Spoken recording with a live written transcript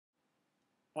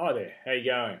Hi there, how you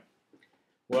going?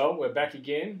 Well, we're back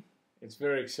again. It's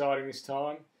very exciting this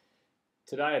time.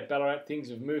 Today at Ballarat things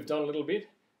have moved on a little bit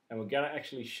and we're going to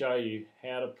actually show you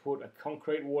how to put a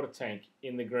concrete water tank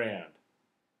in the ground.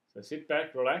 So sit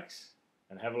back, relax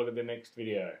and have a look at the next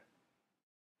video.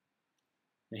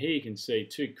 Now here you can see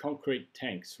two concrete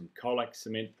tanks from Colac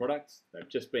Cement Products. They've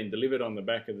just been delivered on the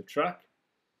back of the truck.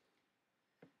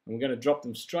 And we're going to drop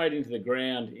them straight into the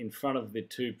ground in front of the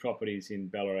two properties in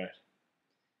Ballarat.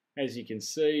 As you can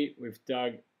see, we've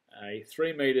dug a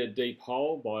 3 metre deep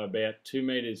hole by about 2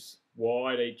 metres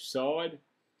wide each side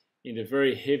into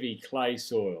very heavy clay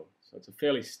soil. So it's a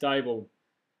fairly stable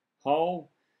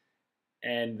hole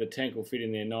and the tank will fit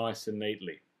in there nice and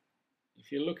neatly.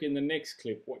 If you look in the next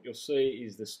clip, what you'll see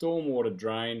is the stormwater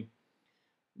drain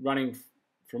running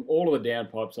from all of the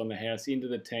downpipes on the house into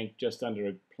the tank just under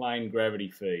a plain gravity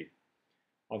feed.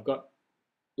 I've got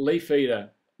leaf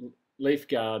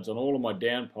guards on all of my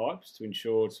downpipes to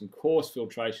ensure some coarse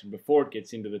filtration before it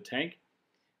gets into the tank,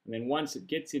 and then once it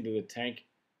gets into the tank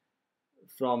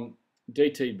from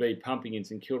DTB Pumping in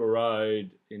St Kilda Road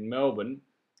in Melbourne,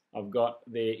 I've got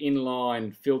their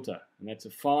inline filter, and that's a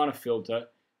finer filter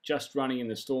just running in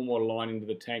the stormwater line into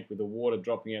the tank with the water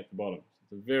dropping out the bottom.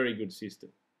 It's a very good system.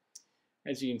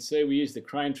 As you can see, we use the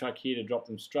crane truck here to drop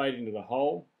them straight into the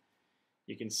hole.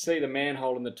 You can see the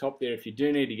manhole in the top there if you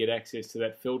do need to get access to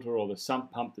that filter or the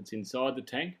sump pump that's inside the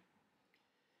tank.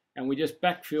 And we just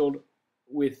backfilled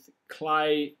with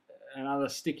clay and other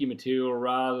sticky material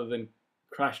rather than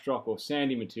crushed rock or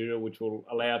sandy material, which will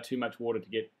allow too much water to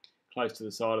get close to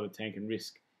the side of the tank and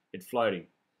risk it floating.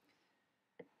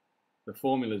 The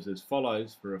formula is as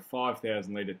follows: for a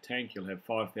 5,000 litre tank you'll have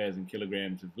 5,000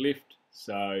 kilograms of lift,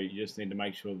 so you just need to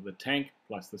make sure that the tank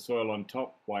plus the soil on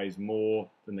top weighs more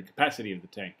than the capacity of the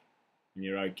tank and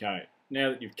you're okay.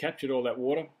 Now that you've captured all that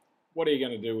water, what are you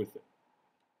going to do with it?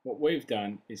 What we've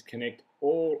done is connect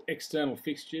all external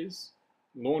fixtures,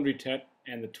 laundry tap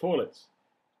and the toilets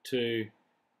to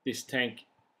this tank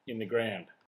in the ground.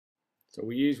 So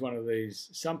we use one of these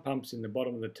sump pumps in the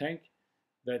bottom of the tank.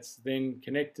 That's then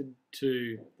connected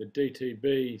to the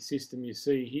DTB system you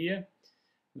see here.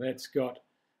 That's got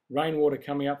rainwater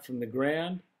coming up from the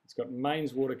ground. It's got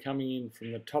mains water coming in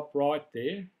from the top right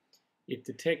there. It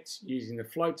detects using the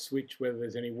float switch whether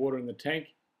there's any water in the tank.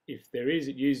 If there is,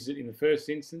 it uses it in the first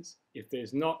instance. If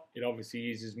there's not, it obviously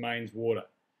uses mains water.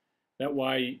 That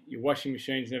way your washing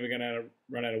machine's never going to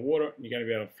run out of water and you're going to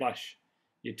be able to flush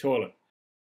your toilet.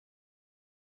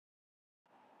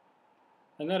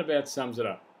 And that about sums it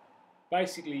up.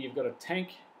 Basically, you've got a tank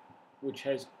which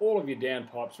has all of your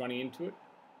downpipes running into it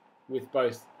with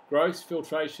both gross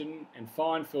filtration and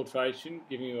fine filtration,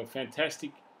 giving you a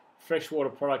fantastic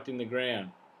freshwater product in the ground.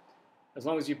 As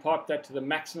long as you pipe that to the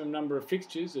maximum number of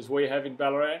fixtures, as we have in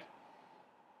Ballarat,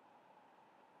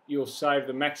 you'll save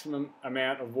the maximum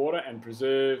amount of water and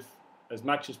preserve as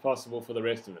much as possible for the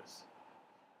rest of us.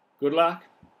 Good luck.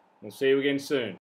 We'll see you again soon.